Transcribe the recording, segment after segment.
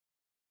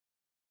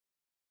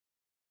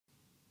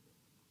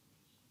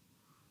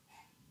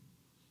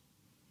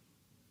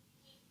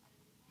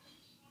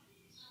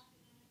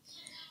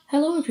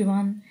Hello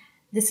everyone,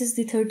 this is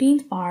the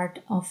 13th part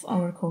of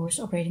our course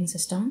operating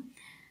system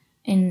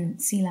in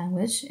C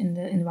language in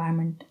the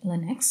environment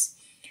Linux.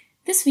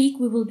 This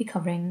week we will be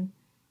covering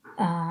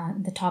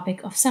the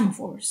topic of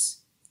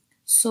semaphores.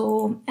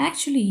 So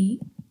actually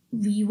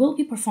we will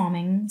be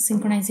performing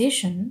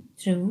synchronization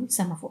through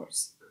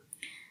semaphores.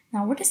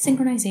 Now what is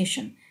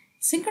synchronization?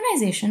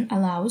 Synchronization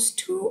allows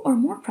two or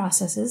more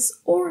processes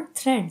or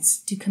threads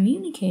to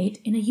communicate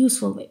in a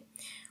useful way.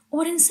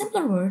 Or in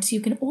simpler words,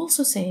 you can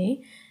also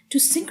say to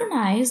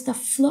synchronize the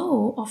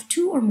flow of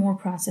two or more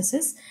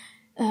processes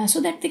so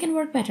that they can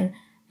work better.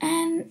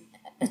 And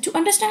to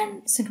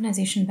understand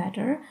synchronization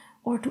better,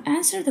 or to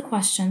answer the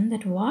question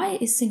that why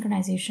is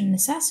synchronization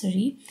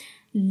necessary,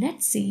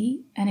 let's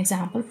see an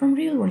example from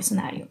real-world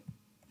scenario.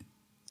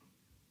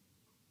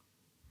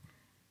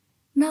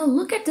 Now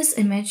look at this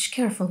image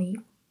carefully,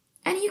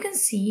 and you can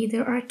see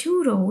there are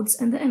two roads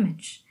in the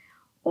image.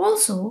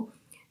 Also,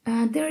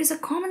 there is a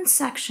common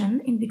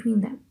section in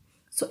between them.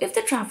 So if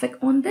the traffic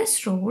on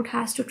this road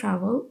has to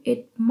travel,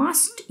 it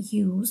must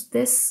use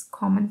this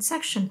common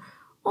section.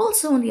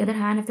 Also, on the other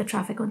hand, if the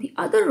traffic on the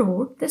other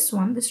road, this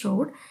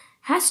road,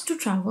 has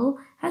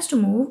to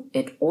move,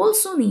 it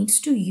also needs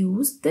to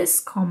use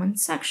this common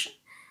section.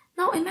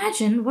 Now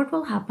imagine what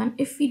will happen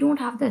if we don't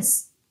have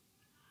this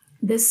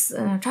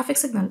traffic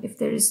signal. If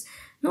there is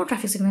no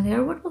traffic signal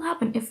here, what will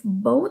happen if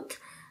both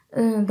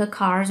the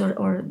cars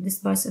or this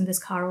bus and this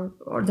car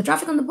or the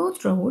traffic on the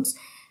both roads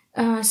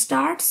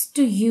starts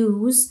to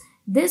use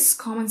this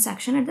common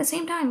section at the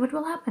same time? What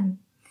will happen?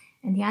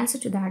 And the answer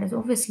to that is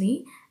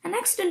obviously an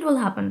accident will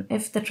happen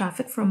if the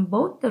traffic from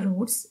both the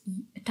roads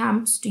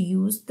attempts to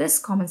use this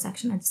common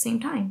section at the same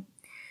time.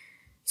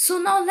 So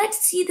now let's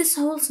see this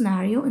whole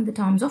scenario in the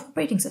terms of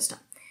operating system.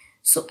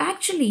 So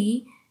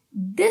actually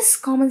this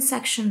common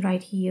section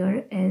right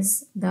here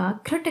is the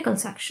critical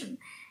section,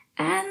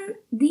 and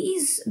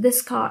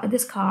this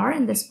car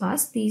and this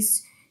bus,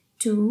 these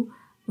two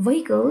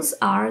vehicles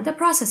are the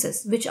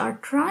processes which are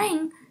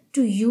trying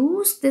to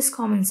use this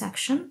common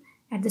section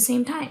at the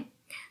same time.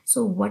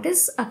 So what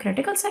is a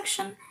critical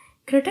section?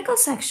 Critical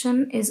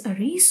section is a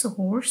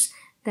resource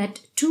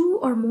that two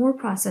or more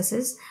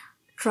processes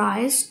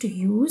tries to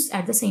use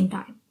at the same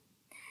time.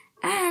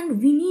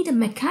 And we need a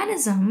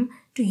mechanism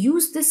to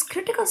use this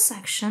critical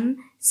section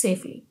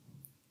safely.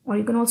 Or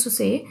you can also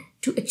say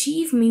to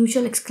achieve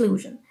mutual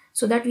exclusion,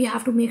 so that we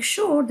have to make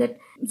sure that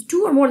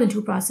two or more than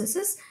two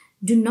processes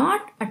do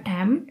not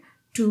attempt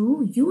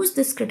to use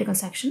this critical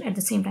section at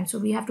the same time. So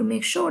we have to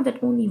make sure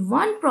that only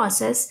one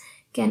process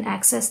can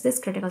access this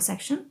critical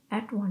section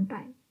at one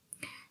time.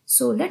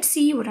 So let's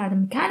see what are the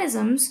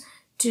mechanisms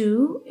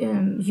to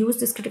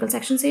use this critical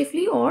section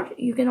safely, or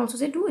you can also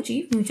say to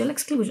achieve mutual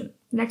exclusion.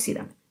 Let's see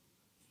them.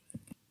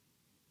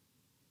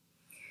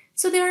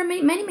 So there are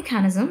many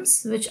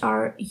mechanisms which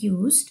are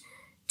used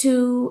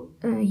to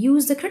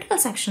use the critical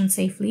section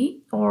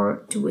safely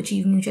or to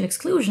achieve mutual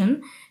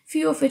exclusion,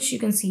 few of which you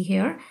can see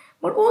here,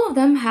 but all of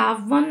them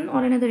have one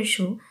or another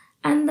issue,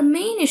 and the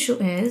main issue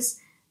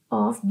is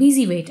of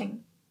busy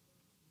waiting.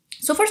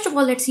 So first of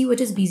all, let's see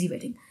what is busy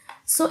waiting.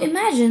 So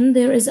imagine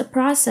there is a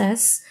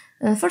process.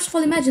 First of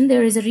all, imagine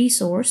there is a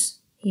resource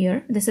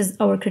here. This is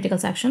our critical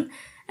section,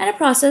 and a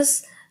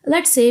process,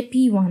 let's say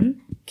P1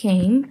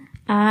 came,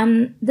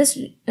 and this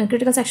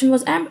critical section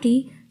was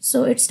empty,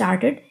 so it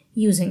started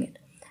using it.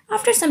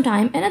 After some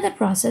time, another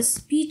process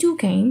P2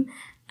 came,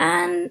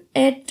 and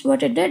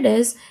what it did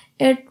is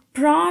it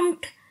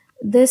prompted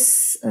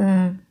this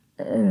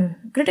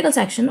critical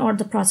section or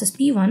the process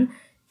P1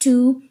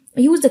 to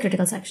use the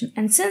critical section.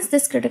 And since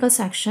this critical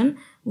section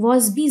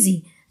was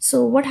busy,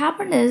 so what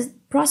happened is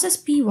process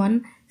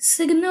P1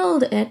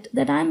 signaled it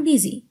that I'm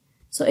busy.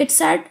 So it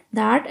said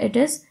that it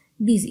is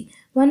busy.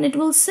 When it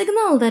will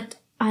signal that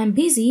I'm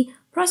busy,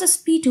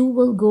 process P2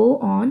 will go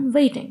on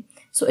waiting.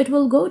 So it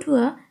will go to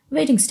a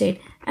waiting state.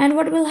 And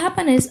what will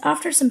happen is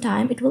after some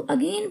time, it will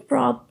again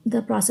prompt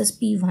the process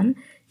P1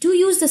 to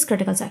use this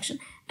critical section.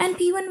 And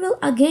P1 will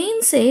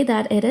again say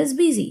that it is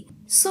busy.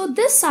 So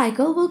this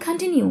cycle will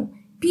continue.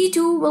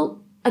 P2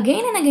 will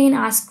again and again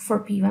ask for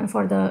P1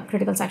 for the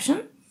critical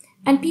section,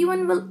 and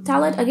P1 will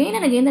tell it again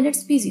and again that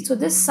it's busy. So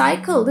this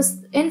cycle,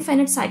 this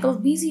infinite cycle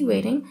of busy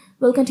waiting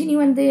will continue,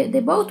 and they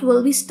both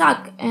will be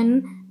stuck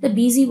in the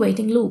busy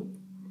waiting loop.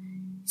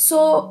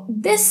 So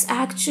this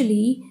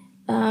actually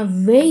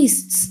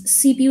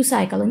wastes CPU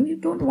cycle, and we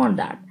don't want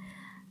that.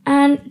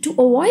 And to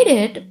avoid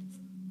it,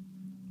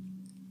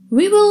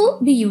 we will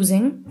be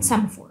using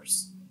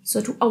semaphores.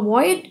 So to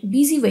avoid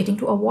busy waiting,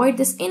 to avoid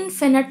this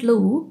infinite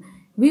loop,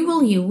 we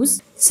will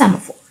use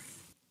semaphore.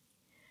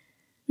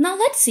 Now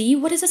let's see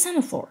what is a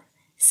semaphore.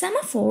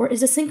 Semaphore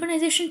is a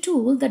synchronization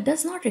tool that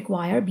does not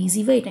require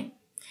busy waiting.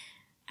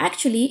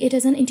 Actually, it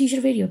is an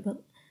integer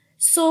variable.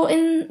 So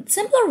in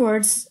simpler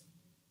words,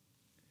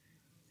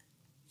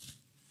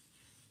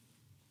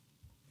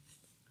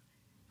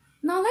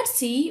 now let's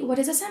see what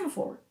is a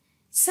semaphore.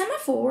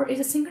 Semaphore is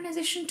a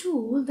synchronization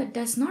tool that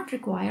does not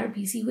require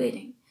busy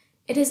waiting.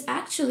 It is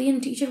actually an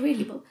integer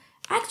variable.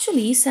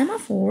 Actually,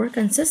 semaphore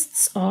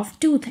consists of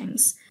two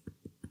things.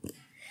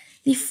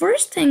 The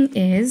first thing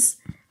is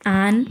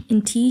an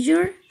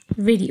integer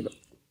variable.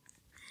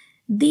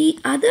 The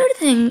other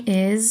thing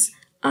is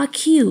a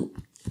q.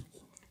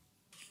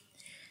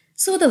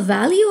 So the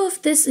value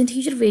of this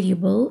integer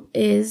variable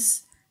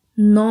is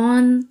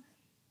non-negative.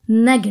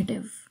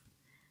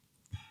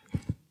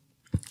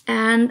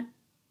 And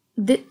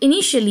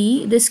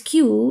initially this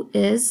queue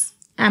is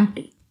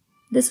empty.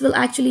 This will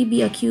actually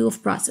be a queue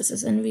of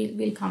processes, and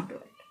we'll come to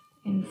it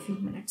in a few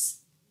minutes.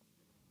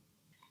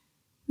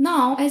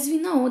 Now, as we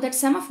know that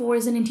semaphore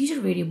is an integer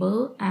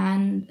variable,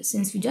 and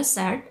since we just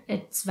said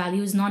its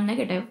value is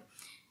non-negative,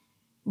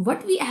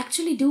 what we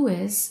actually do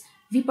is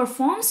we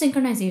perform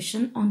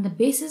synchronization on the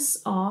basis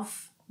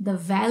of the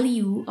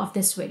value of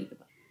this variable.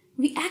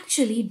 We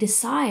actually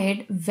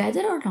decide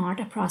whether or not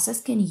a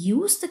process can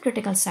use the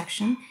critical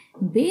section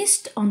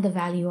based on the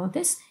value of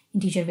this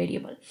integer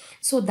variable.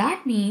 So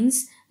that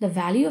means the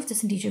value of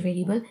this integer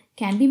variable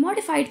can be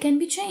modified, can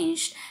be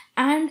changed,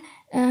 and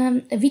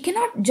we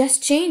cannot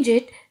just change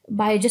it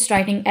by just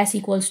writing s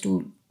equals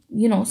to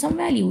some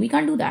value. We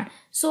can't do that.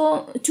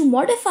 So to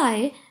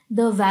modify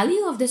the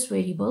value of this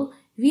variable,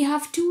 we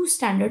have two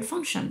standard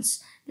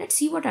functions. Let's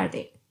see what are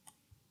they.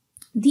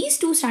 These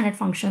two standard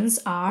functions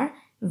are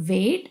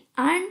wait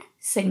and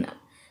signal.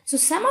 So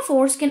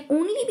semaphores can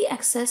only be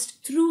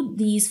accessed through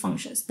these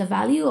functions. The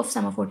value of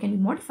semaphore can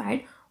be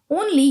modified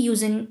only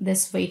using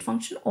this wait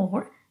function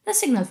or the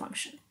signal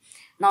function.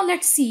 Now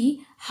let's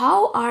see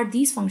how are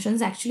these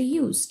functions actually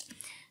used.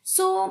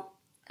 So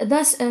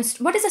thus,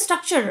 what is the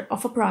structure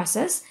of a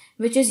process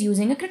which is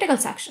using a critical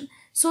section?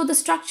 So the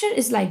structure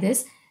is like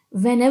this.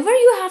 Whenever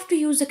you have to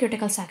use a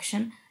critical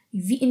section,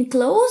 we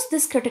enclose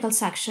this critical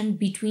section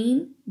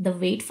between the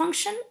wait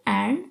function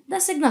and the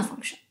signal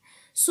function.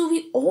 So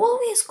we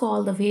always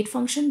call the wait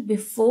function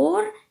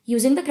before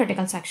using the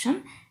critical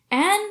section,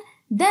 and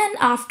then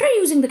after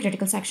using the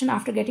critical section,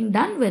 after getting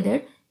done with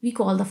it, we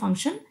call the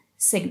function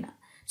signal.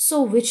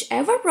 So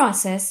whichever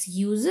process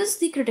uses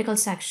the critical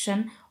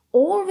section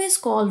always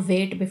call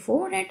wait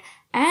before it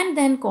and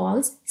then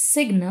calls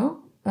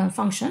signal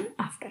function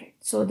after it.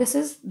 So this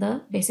is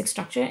the basic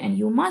structure, and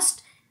you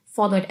must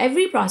follow it.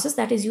 Every process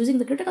that is using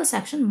the critical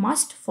section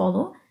must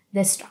follow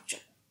this structure.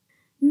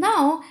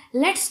 Now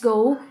let's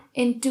go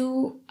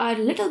into a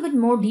little bit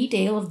more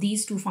detail of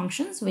these two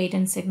functions, wait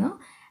and signal,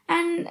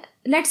 and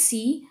let's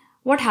see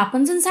what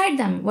happens inside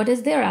them. What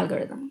is their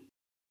algorithm?